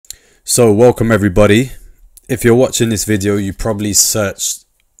So welcome everybody. If you're watching this video, you probably searched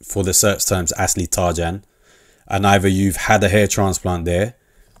for the search terms Asli Tarcan, and either you've had a hair transplant there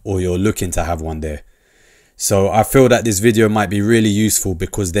or you're looking to have one there. So I feel that this video might be really useful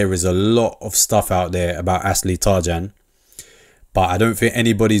because there is a lot of stuff out there about Asli Tarcan, but I don't think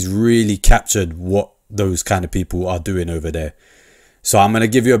anybody's really captured what those kind of people are doing over there. So I'm going to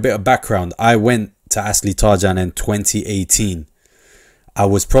give you a bit of background. I went to Asli Tarcan in 2018. I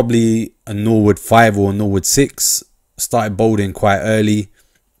was probably a Norwood 5 or Norwood 6, started balding quite early,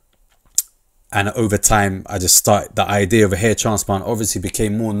 and over time I just started, the idea of a hair transplant obviously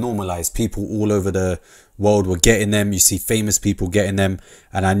became more normalized. People all over the world were getting them. You see famous people getting them,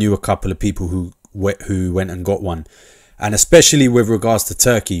 and I knew a couple of people who went and got one. And especially with regards to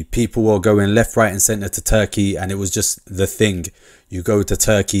Turkey, people were going left, right and center to Turkey, and it was just the thing. You go to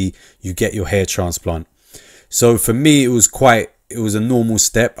Turkey, you get your hair transplant. So for me, it was a normal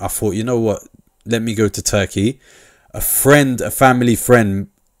step. I thought, you know what, let me go to Turkey. A family friend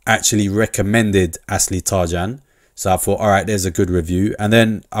actually recommended Asli Tarcan. So I thought, all right, there's a good review. And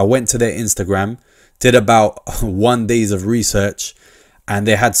then I went to their Instagram, did about 1 day of research, and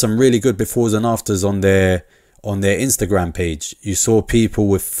they had some really good befores and afters on their Instagram page. You saw people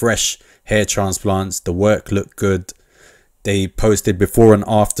with fresh hair transplants. The work looked good. They posted before and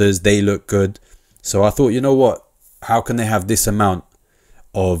afters. They look good. So I thought, you know what? How can they have this amount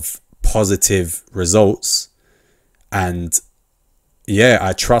of positive results? And yeah,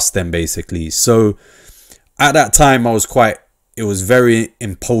 I trust them basically. So at that time, it was very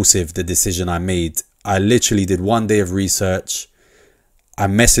impulsive, the decision I made. I literally did 1 day of research. I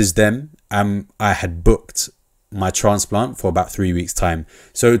messaged them and I had booked my transplant for about 3 weeks time.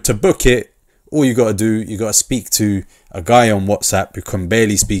 So to book it, all you got to do, you got to speak to a guy on WhatsApp who can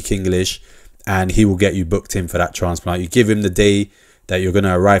barely speak English, and he will get you booked in for that transplant. You give him the day that you're going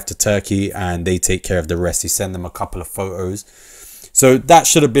to arrive to Turkey and they take care of the rest. You send them a couple of photos. So that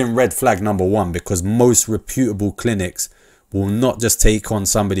should have been red flag number one, because most reputable clinics will not just take on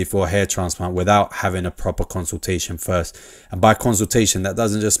somebody for a hair transplant without having a proper consultation first. And by consultation, that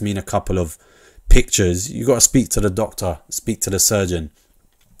doesn't just mean a couple of pictures. You got to speak to the doctor, speak to the surgeon.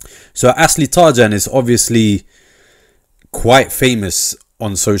 So Asli Tarcan is obviously quite famous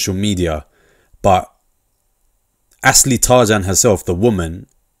on social media. But Asli Tarcan herself, the woman,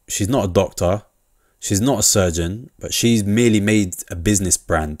 she's not a doctor, she's not a surgeon, but she's merely made a business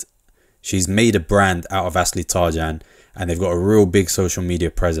brand. She's made a brand out of Asli Tarcan, and they've got a real big social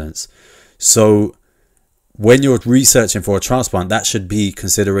media presence. So when you're researching for a transplant, that should be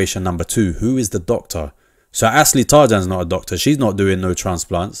consideration number two. Who is the doctor? So Asli Tarcan's not a doctor. She's not doing no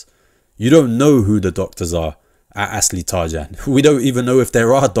transplants. You don't know who the doctors are at Asli Tarcan. We don't even know if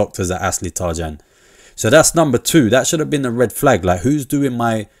there are doctors at Asli Tarcan. So that's number two. That should have been a red flag. Like, who's doing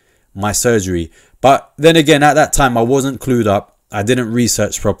my surgery? But then again, at that time, I wasn't clued up. I didn't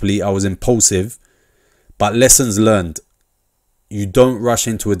research properly. I was impulsive. But lessons learned. You don't rush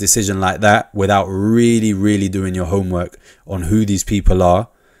into a decision like that without really doing your homework on who these people are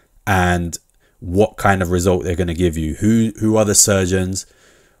and what kind of result they're going to give you. Who are the surgeons?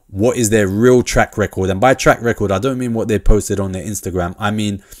 What is their real track record? And by track record, I don't mean what they posted on their Instagram. I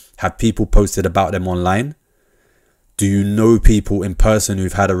mean, have people posted about them online? Do you know people in person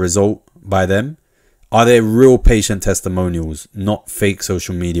who've had a result by them? Are there real patient testimonials, not fake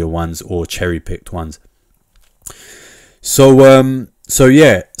social media ones or cherry-picked ones? So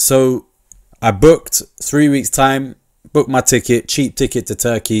yeah, so I booked 3 weeks time, booked my ticket, cheap ticket to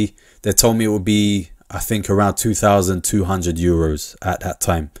Turkey. They told me it would be, I think, around 2,200 euros at that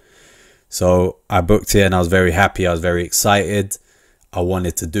time. So I booked it and I was very happy. I was very excited. I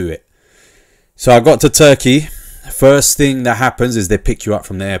wanted to do it. So I got to Turkey. First thing that happens is they pick you up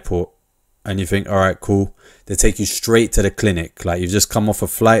from the airport and you think, all right, cool. They take you straight to the clinic. Like, you've just come off a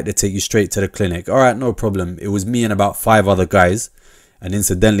flight. They take you straight to the clinic. All right, no problem. It was me and about 5 other guys. And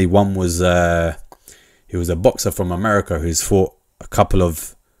incidentally, one was, he was a boxer from America who's fought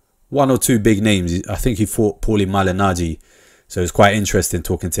one or two big names. I think he fought Paulie Malignaggi. So it's quite interesting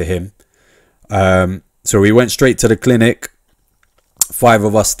talking to him. So we went straight to the clinic, 5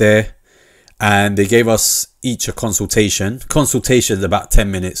 of us there, and they gave us each a consultation. Consultation's about 10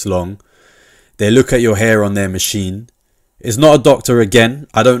 minutes long. They look at your hair on their machine. It's not a doctor again.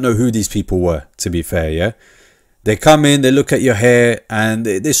 I don't know who these people were, to be fair, yeah? They come in, they look at your hair, and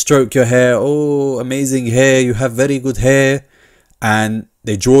they stroke your hair. Oh, amazing hair. You have very good hair. And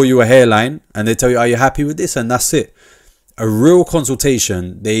they draw you a hairline, and they tell you, are you happy with this? And that's it. A real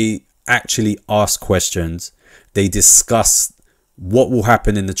consultation, they actually ask questions. They discuss what will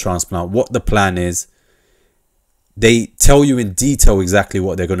happen in the transplant, what the plan is. they tell you in detail exactly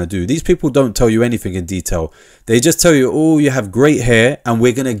what they're going to do. These people don't tell you anything in detail. They just tell you, oh, you have great hair and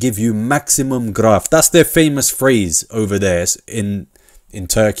we're going to give you maximum graft. That's their famous phrase over there in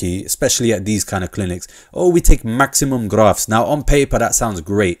Turkey, especially at these kind of clinics. Oh, we take maximum grafts. Now, on paper, that sounds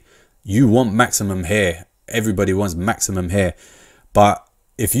great. You want maximum hair. Everybody wants maximum hair. But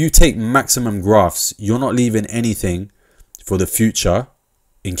if you take maximum grafts, you're not leaving anything for the future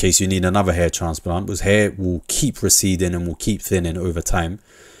in case you need another hair transplant, because hair will keep receding and will keep thinning over time.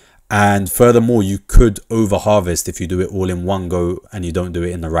 And furthermore, you could over harvest if you do it all in one go and you don't do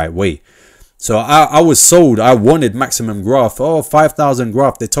it in the right way. So I was sold. I wanted maximum graft. Oh, 5,000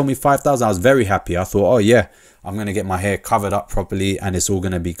 graft. They told me 5,000. I was very happy. I thought, oh yeah, I'm going to get my hair covered up properly and it's all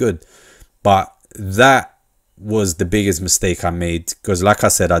going to be good. But that was the biggest mistake I made, because like I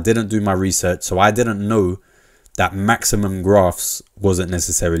said, I didn't do my research. So I didn't know that maximum grafts wasn't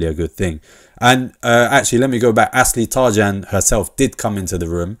necessarily a good thing. And actually, let me go back. Asli Tarcan herself did come into the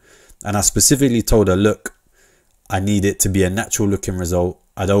room, and I specifically told her, look, I need it to be a natural looking result.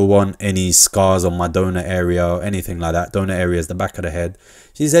 I don't want any scars on my donor area or anything like that. Donor area is the back of the head.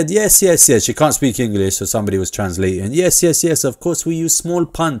 She said, yes, yes, yes. She can't speak English, so somebody was translating. Yes, yes, yes. Of course, we use small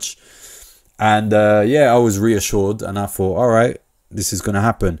punch. And yeah, I was reassured, and I thought, all right, this is going to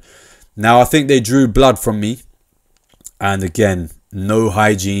happen. Now, I think they drew blood from me. And again, no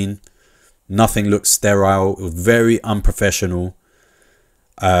hygiene, nothing looked sterile. It was very unprofessional.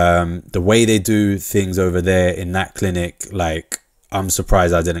 The way they do things over there in that clinic, like, I'm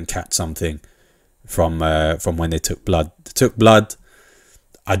surprised I didn't catch something from when they took blood. They took blood.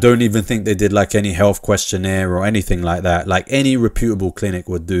 I don't even think they did like any health questionnaire or anything like that, like any reputable clinic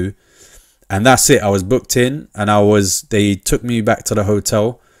would do. And that's it. I was booked in, and they took me back to the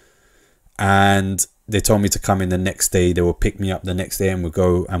hotel, and they told me to come in the next day. They will pick me up the next day and we'd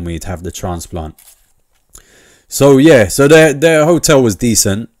go and we'd have the transplant. So yeah, so their hotel was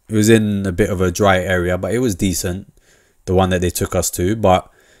decent. It was in a bit of a dry area, but it was decent, the one that they took us to. But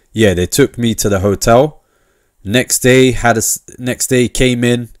yeah, they took me to the hotel. Next day came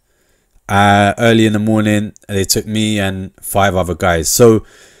in early in the morning, and they took me and 5 other guys. So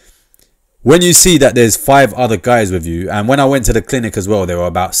when you see that there's 5 other guys with you, and when I went to the clinic as well, there were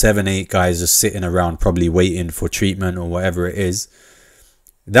about 7, 8 guys just sitting around, probably waiting for treatment or whatever it is.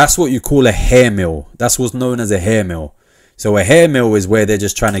 That's what you call a hair mill. That's what's known as a hair mill. So a hair mill is where they're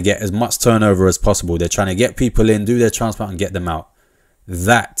just trying to get as much turnover as possible. They're trying to get people in, do their transplant and get them out.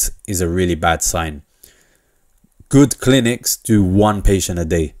 That is a really bad sign. Good clinics do 1 patient a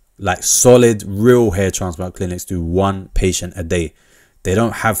day. Like solid, real hair transplant clinics do 1 patient a day. They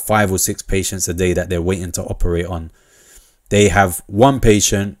don't have 5 or 6 patients a day that they're waiting to operate on. They have 1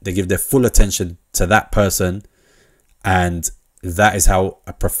 patient. They give their full attention to that person. And that is how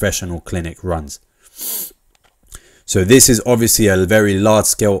a professional clinic runs. So this is obviously a very large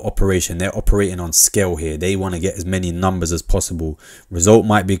scale operation. They're operating on scale here. They want to get as many numbers as possible. Result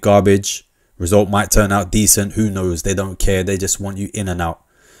might be garbage. Result might turn out decent. Who knows? They don't care. They just want you in and out.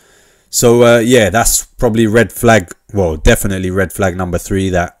 So yeah, that's probably red flag. Well, definitely red flag number 3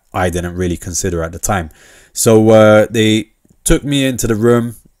 that I didn't really consider at the time. So they took me into the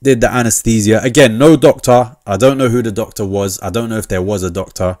room, did the anesthesia. Again, no doctor. I don't know who the doctor was. I don't know if there was a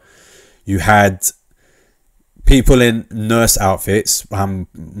doctor. You had people in nurse outfits. I'm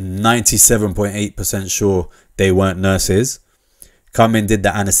 97.8% sure they weren't nurses. Come in, did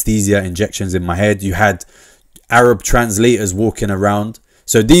the anesthesia, injections in my head. You had Arab translators walking around.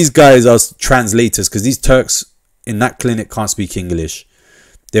 So these guys are translators, because these Turks in that clinic can't speak English.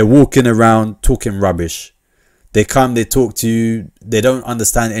 They're walking around talking rubbish. They come, they talk to you. They don't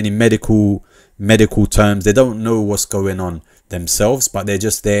understand any medical terms. They don't know what's going on themselves, but they're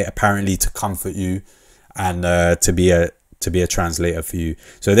just there apparently to comfort you and to be a translator for you.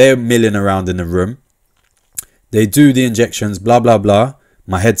 So they're milling around in the room. They do the injections, blah, blah, blah.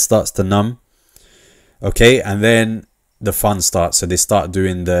 My head starts to numb. Okay, and then the fun starts. So they start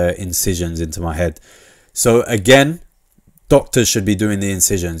doing the incisions into my head. So again, doctors should be doing the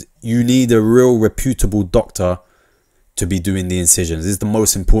incisions. You need a real reputable doctor to be doing the incisions. This is the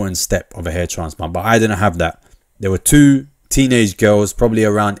most important step of a hair transplant, but I didn't have that. There were 2 teenage girls, probably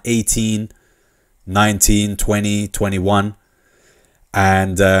around 18, 19, 20, 21.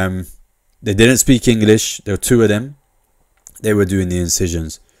 And they didn't speak English. There were 2 of them. They were doing the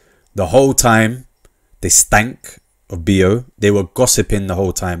incisions. The whole time, they stank of BO. They were gossiping the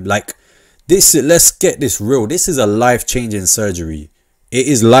whole time. Like, this, let's get this real. This is a life-changing surgery. It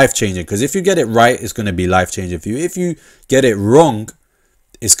is life-changing, because if you get it right, it's going to be life-changing for you. If you get it wrong,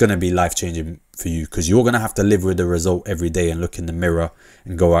 it's going to be life-changing for you, because you're going to have to live with the result every day and look in the mirror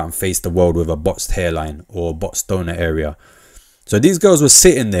and go out and face the world with a botched hairline or botched donor area. So these girls were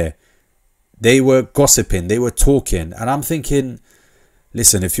sitting there, they were gossiping, they were talking, and I'm thinking,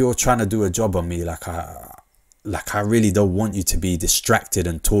 listen, if you're trying to do a job on me, like I really don't want you to be distracted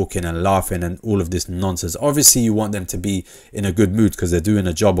and talking and laughing and all of this nonsense. Obviously you want them to be in a good mood because they're doing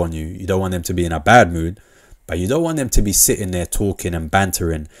a job on you. You don't want them to be in a bad mood, but you don't want them to be sitting there talking and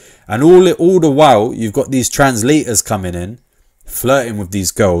bantering. And all the while you've got these translators coming in, flirting with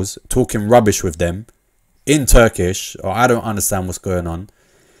these girls, talking rubbish with them in Turkish, or I don't understand what's going on,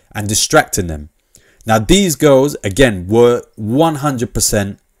 and distracting them. Now these girls, again, were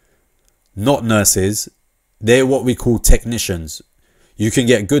 100% not nurses. They're what we call technicians. You can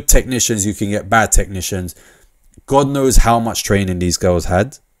get good technicians, you can get bad technicians. God knows how much training these girls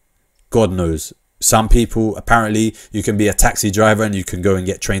had. God knows. Some people, apparently, you can be a taxi driver and you can go and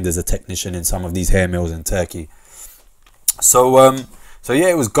get trained as a technician in some of these hair mills in Turkey. So yeah,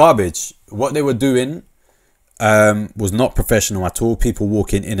 it was garbage. What they were doing was not professional at all. People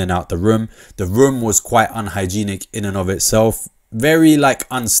walking in and out the room. The room was quite unhygienic in and of itself. Very like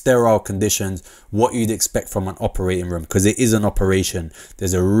unsterile conditions, what you'd expect from an operating room, because it is an operation.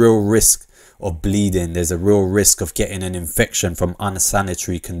 There's a real risk of bleeding. There's a real risk of getting an infection from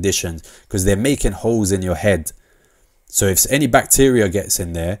unsanitary conditions, because they're making holes in your head. So if any bacteria gets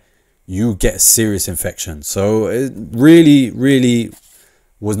in there, you get a serious infection. So it really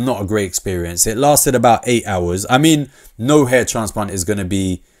was not a great experience. It lasted about 8 hours. I mean, no hair transplant is going to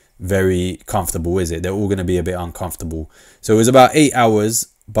be very comfortable, is it? They're all going to be a bit uncomfortable. So it was about 8 hours,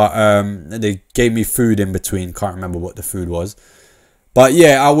 but they gave me food in between. Can't remember what the food was, but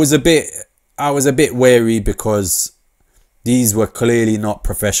yeah, I was a bit wary, because these were clearly not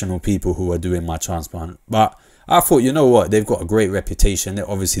professional people who were doing my transplant. But I thought, you know what, they've got a great reputation, they're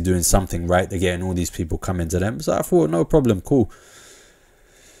obviously doing something right, they're getting all these people coming to them. So I thought, no problem, cool.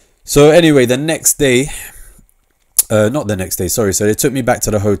 So anyway, the next day, not the next day, sorry. So they took me back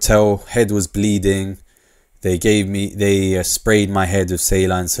to the hotel. Head was bleeding. They sprayed my head with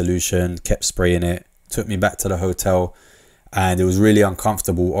saline solution, kept spraying it, took me back to the hotel, and it was really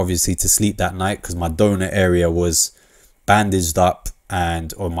uncomfortable, obviously, to sleep that night, because my donor area was bandaged up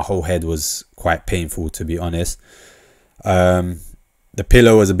and my whole head was quite painful, to be honest. The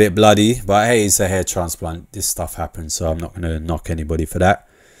pillow was a bit bloody, but hey, it's a hair transplant. This stuff happens, so I'm not going to knock anybody for that.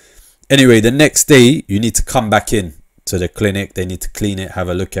 Anyway, the next day, you need to come back in to the clinic. They need to clean it, have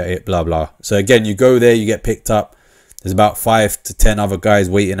a look at it, blah blah. So again, you go there, you get picked up. There's about 5 to 10 other guys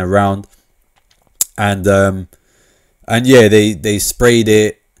waiting around, and yeah, they sprayed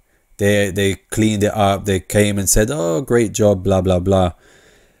it, they cleaned it up, they came and said, oh, great job, blah blah blah,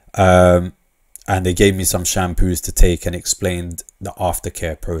 and they gave me some shampoos to take and explained the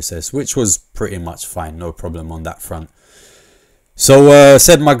aftercare process, which was pretty much fine, no problem on that front. So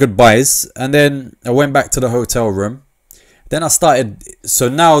said my goodbyes, and then I went back to the hotel room. Then I started, so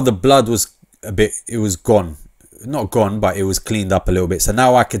now the blood was it was gone. Not gone, but it was cleaned up a little bit. So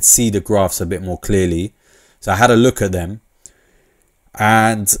now I could see the grafts a bit more clearly. So I had a look at them.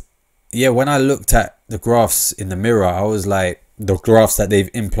 And yeah, when I looked at the grafts in the mirror, I was like, the grafts that they've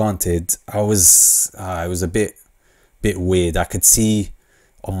implanted, it was a bit weird. I could see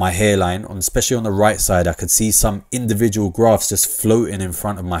on my hairline, especially on the right side, I could see some individual grafts just floating in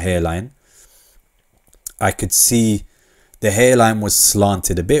front of my hairline. I could see the hairline was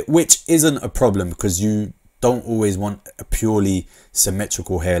slanted a bit, which isn't a problem, because you don't always want a purely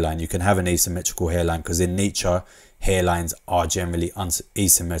symmetrical hairline. You can have an asymmetrical hairline, because in nature, hairlines are generally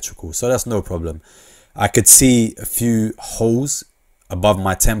asymmetrical. So that's no problem. I could see a few holes above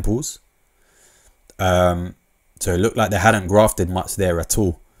my temples. So it looked like they hadn't grafted much there at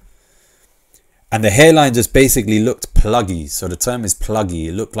all. And the hairline just basically looked pluggy. So the term is pluggy.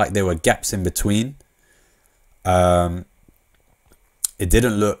 It looked like there were gaps in between. It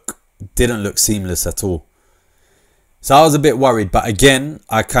didn't look seamless at all. So I was a bit worried. But again,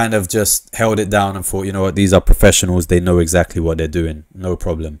 I kind of just held it down and thought, you know what, these are professionals. They know exactly what they're doing. No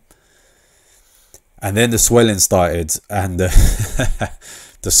problem. And then the swelling started, and the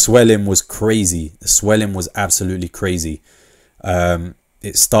swelling was crazy. The swelling was absolutely crazy.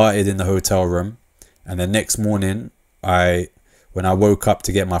 It started in the hotel room, and the next morning, when I woke up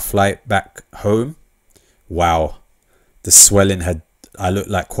to get my flight back home, wow, the swelling I looked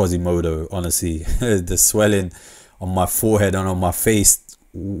like Quasimodo, honestly. The swelling on my forehead and on my face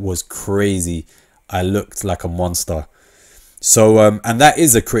was crazy. I looked like a monster. So, and that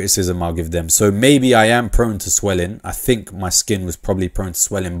is a criticism I'll give them. So maybe I am prone to swelling. I think my skin was probably prone to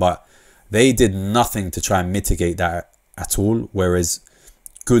swelling, but they did nothing to try and mitigate that at all. Whereas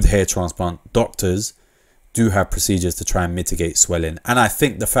good hair transplant doctors do have procedures to try and mitigate swelling. And I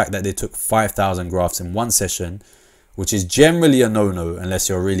think the fact that they took 5,000 grafts in one session, which is generally a no-no unless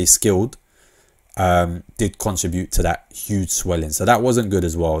you're really skilled, did contribute to that huge swelling. So that wasn't good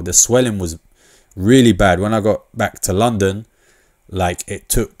as well. The swelling was really bad. When I got back to London, like, it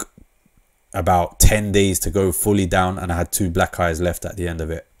took about 10 days to go fully down, and I had 2 black eyes left at the end of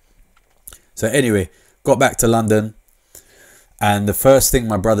it. So anyway, got back to London, and the first thing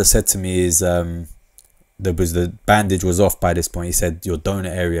my brother said to me is, the bandage was off by this point. He said, your donor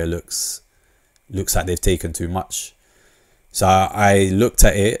area looks like they've taken too much. So I looked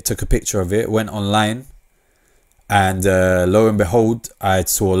at it, took a picture of it, went online, and lo and behold, I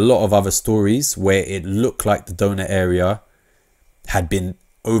saw a lot of other stories where it looked like the donor area had been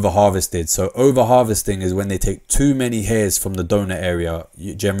overharvested. So overharvesting is when they take too many hairs from the donor area,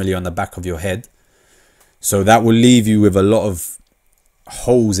 generally on the back of your head. So that will leave you with a lot of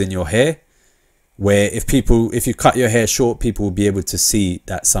holes in your hair, where if you cut your hair short, people will be able to see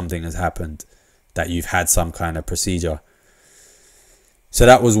that something has happened, that you've had some kind of procedure. So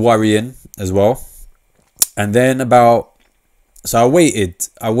that was worrying as well. And then so I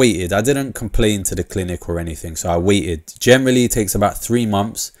waited. I didn't complain to the clinic or anything. So I waited. Generally, it takes about 3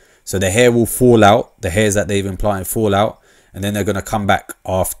 months. So the hair will fall out. The hairs that they've implanted fall out. And then they're going to come back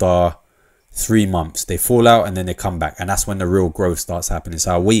after 3 months. They fall out and then they come back. And that's when the real growth starts happening.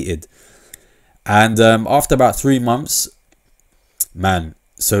 So I waited. And after about 3 months, man,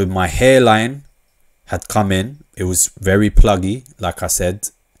 so my hairline had come in. It was very pluggy. Like I said,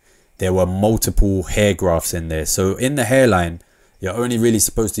 there were multiple hair grafts in there. So in the hairline, you're only really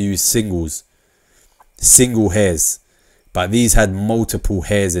supposed to use single hairs, but these had multiple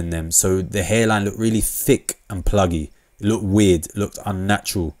hairs in them. So the hairline looked really thick and pluggy. It looked weird, it looked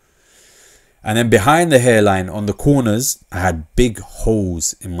unnatural. And then behind the hairline on the corners, I had big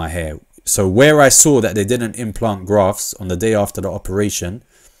holes in my hair. So where I saw that they didn't implant grafts on the day after the operation,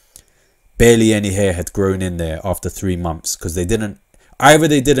 barely any hair had grown in there after 3 months, because either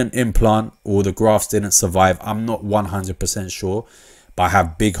they didn't implant or the grafts didn't survive. I'm not 100% sure, but I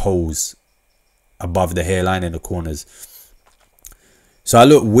have big holes above the hairline in the corners. So I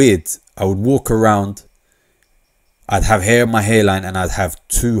looked weird. I would walk around, I'd have hair in my hairline, and I'd have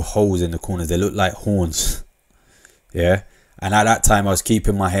 2 holes in the corners. They looked like horns. Yeah. And at that time, I was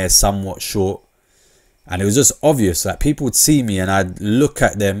keeping my hair somewhat short, and it was just obvious that people would see me, and I'd look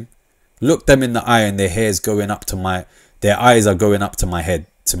at them, look them in the eye, and their eyes are going up to my head,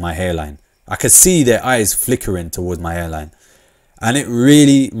 to my hairline. I could see their eyes flickering towards my hairline, and it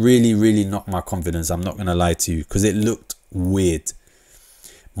really, really, really knocked my confidence. I'm not going to lie to you, because it looked weird.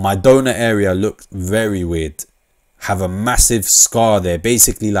 My donor area looked very weird. Have a massive scar there,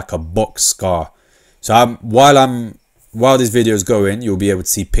 basically like a box scar. So while this video is going, you'll be able to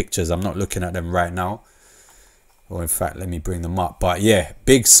see pictures. I'm not looking at them right now. Or in fact, let me bring them up. But yeah,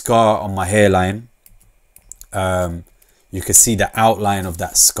 big scar on my hairline. You can see the outline of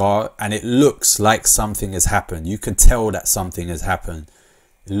that scar, and it looks like something has happened. You can tell that something has happened.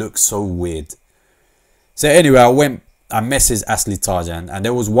 It looks so weird. So anyway, I messaged Asli Tarcan, and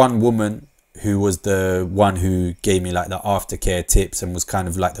there was one woman who was the one who gave me like the aftercare tips and was kind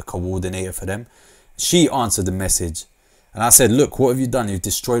of like the coordinator for them. She answered the message, and I said, look, what have you done? You've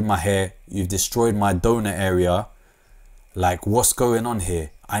destroyed my hair. You've destroyed my donor area. Like, what's going on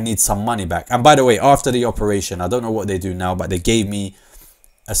here? I need some money back. And by the way, after the operation, I don't know what they do now, but they gave me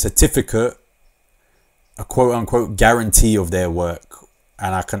a certificate, a quote unquote guarantee of their work.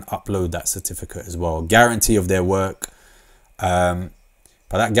 And I can upload that certificate as well. Guarantee of their work.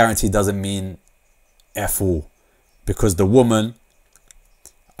 But that guarantee doesn't mean F all. Because the woman,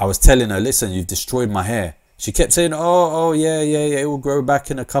 I was telling her, listen, you've destroyed my hair. She kept saying, oh, yeah, it will grow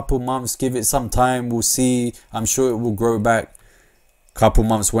back in a couple months. Give it some time. We'll see. I'm sure it will grow back. Couple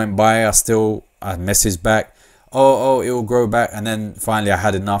months went by. I messaged back. Oh, it will grow back. And then finally I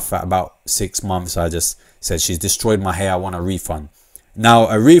had enough. At about 6 months, I just said, she's destroyed my hair. I want a refund. Now,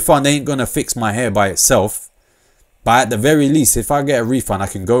 a refund ain't going to fix my hair by itself. But at the very least, if I get a refund, I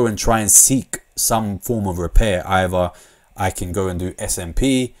can go and try and seek some form of repair. Either I can go and do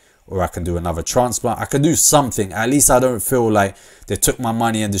SMP, or I can do another transplant. I can do something. At least I don't feel like they took my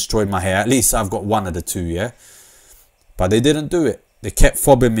money and destroyed my hair. At least I've got one of the two, yeah? But they didn't do it. They kept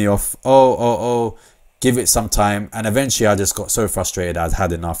fobbing me off. Oh, give it some time. And eventually I just got so frustrated. I'd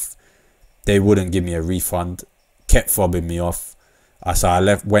had enough. They wouldn't give me a refund. Kept fobbing me off. So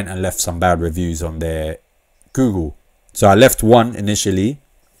I went and left some bad reviews on their Google. So I left one initially.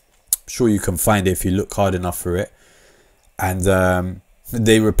 I'm sure you can find it if you look hard enough for it. And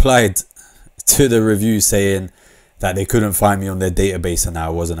they replied to the review saying that they couldn't find me on their database and I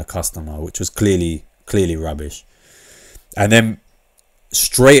wasn't a customer, which was clearly rubbish. And then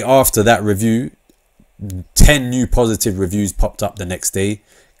straight after that review, 10 new positive reviews popped up the next day.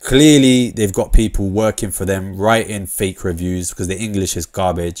 Clearly they've got people working for them writing fake reviews because the English is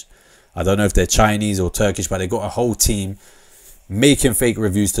garbage. I don't know if they're Chinese or Turkish, but they got a whole team making fake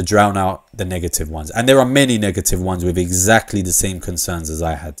reviews to drown out the negative ones. And there are many negative ones with exactly the same concerns as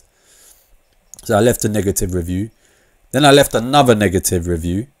I had. So I left a negative review. Then I left another negative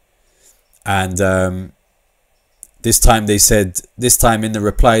review. And this time they said, this time in the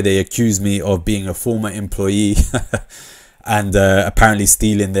reply, they accused me of being a former employee and apparently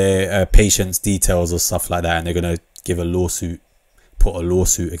stealing their patients' details or stuff like that. And they're going to give a lawsuit, put a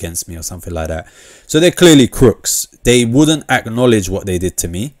lawsuit against me or something like that. So they're clearly crooks. They wouldn't acknowledge what they did to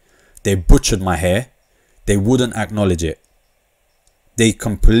me. They butchered my hair. They wouldn't acknowledge it. They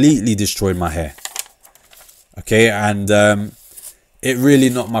completely destroyed my hair. Okay, and it really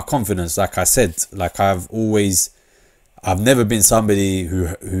knocked my confidence. Like I said, like I've never been somebody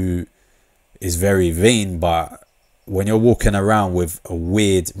who is very vain, but when you're walking around with a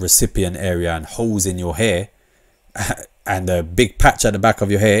weird recipient area and holes in your hair and a big patch at the back of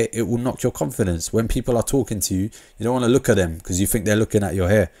your hair, it will knock your confidence. When people are talking to you, you don't want to look at them because you think they're looking at your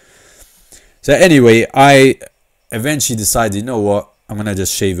hair. So anyway, I eventually decided, you know what, I'm going to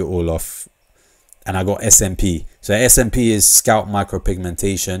just shave it all off. And I got SMP. So SMP is scalp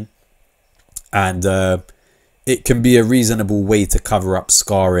micropigmentation. And it can be a reasonable way to cover up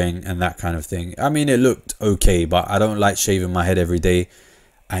scarring and that kind of thing. I mean, it looked okay, but I don't like shaving my head every day.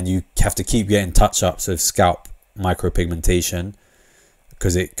 And you have to keep getting touch-ups of scalp micropigmentation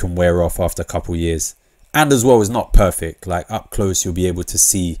because it can wear off after a couple years. And as well, it's not perfect. Like up close, you'll be able to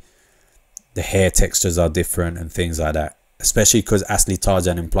see the hair textures are different and things like that. Especially because Asli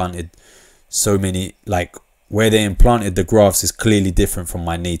Tarcan implanted so many, like where they implanted the grafts is clearly different from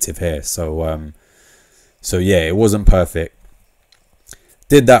my native hair. So yeah, it wasn't perfect.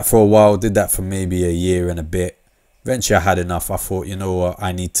 Did that for a while, did that for maybe a year and a bit. Eventually I had enough. I thought, you know what,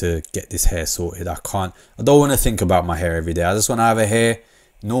 I need to get this hair sorted. I don't want to think about my hair every day. I just want to have a hair,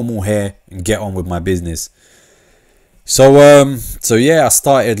 normal hair, and get on with my business. So yeah, I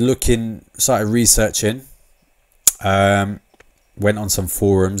started researching. Went on some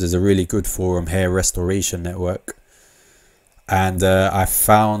forums. There's a really good forum, Hair Restoration Network. And I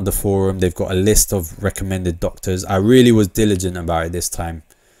found the forum. They've got a list of recommended doctors. I really was diligent about it this time.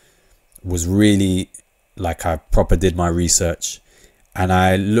 Was really like I proper did my research. And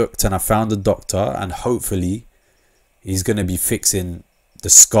I looked and I found a doctor. And hopefully he's going to be fixing the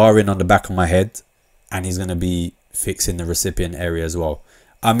scarring on the back of my head. And he's going to be fixing the recipient area as well.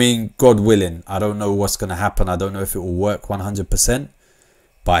 I mean, God willing, I don't know what's going to happen. I don't know if it will work 100%.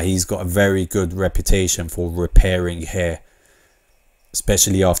 But he's got a very good reputation for repairing hair.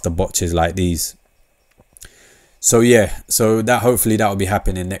 Especially after botches like these. So yeah, so that hopefully that will be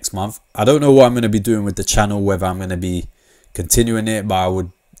happening next month. I don't know what I'm going to be doing with the channel, whether I'm going to be continuing it, but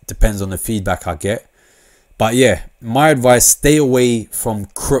depends on the feedback I get. But yeah, my advice, stay away from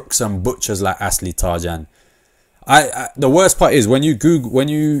crooks and butchers like Asli Tarcan. The worst part is when you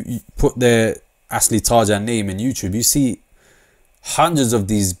put the Asli Tarcan name in YouTube, you see hundreds of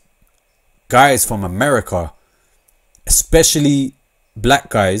these guys from America, especially black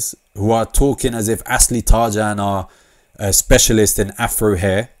guys, who are talking as if Asli Tarcan are a specialist in afro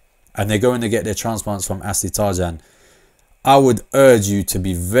hair and they're going to get their transplants from Asli Tarcan. I would urge you to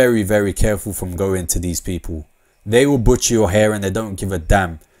be very, very careful from going to these people. They will butcher your hair and they don't give a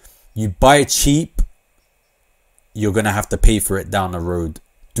damn. You buy cheap, you're going to have to pay for it down the road.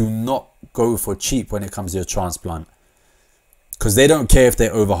 Do not go for cheap when it comes to your transplant. Because they don't care if they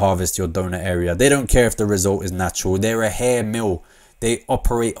overharvest your donor area. They don't care if the result is natural. They're a hair mill. They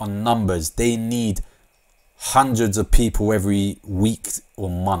operate on numbers. They need hundreds of people every week or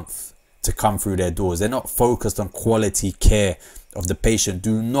month to come through their doors. They're not focused on quality care of the patient.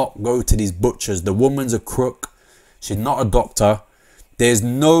 Do not go to these butchers. The woman's a crook. She's not a doctor. There's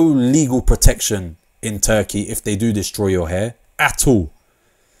no legal protection in Turkey if they do destroy your hair at all.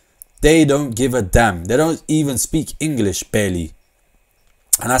 They don't give a damn. They don't even speak English, barely.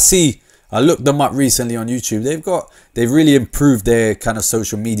 And I looked them up recently on YouTube. They've really improved their kind of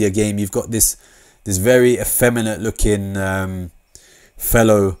social media game. You've got this very effeminate looking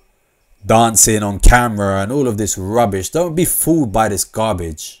fellow dancing on camera and all of this rubbish. Don't be fooled by this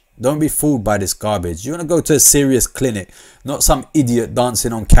garbage. Don't be fooled by this garbage. You want to go to a serious clinic, not some idiot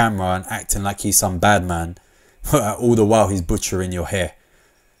dancing on camera and acting like he's some bad man all the while he's butchering your hair.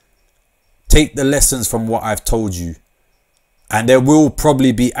 Take the lessons from what I've told you. And there will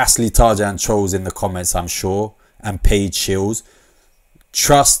probably be Asli Tarcan trolls in the comments, I'm sure. and paid shills.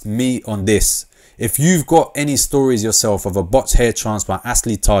 Trust me on this. If you've got any stories yourself of a botched hair transplant,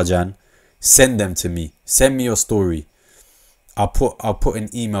 Asli Tarcan, send them to me. Send me your story. I'll put an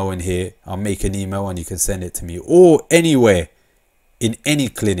email in here. I'll make an email and you can send it to me. Or anywhere, in any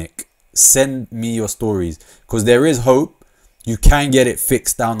clinic, send me your stories. Because there is hope. You can get it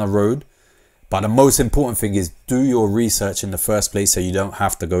fixed down the road. But the most important thing is do your research in the first place so you don't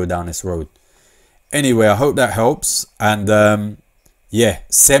have to go down this road. Anyway, I hope that helps. And yeah,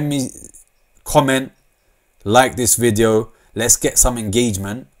 send me, comment, like this video. Let's get some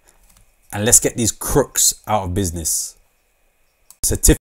engagement and let's get these crooks out of business. Certificate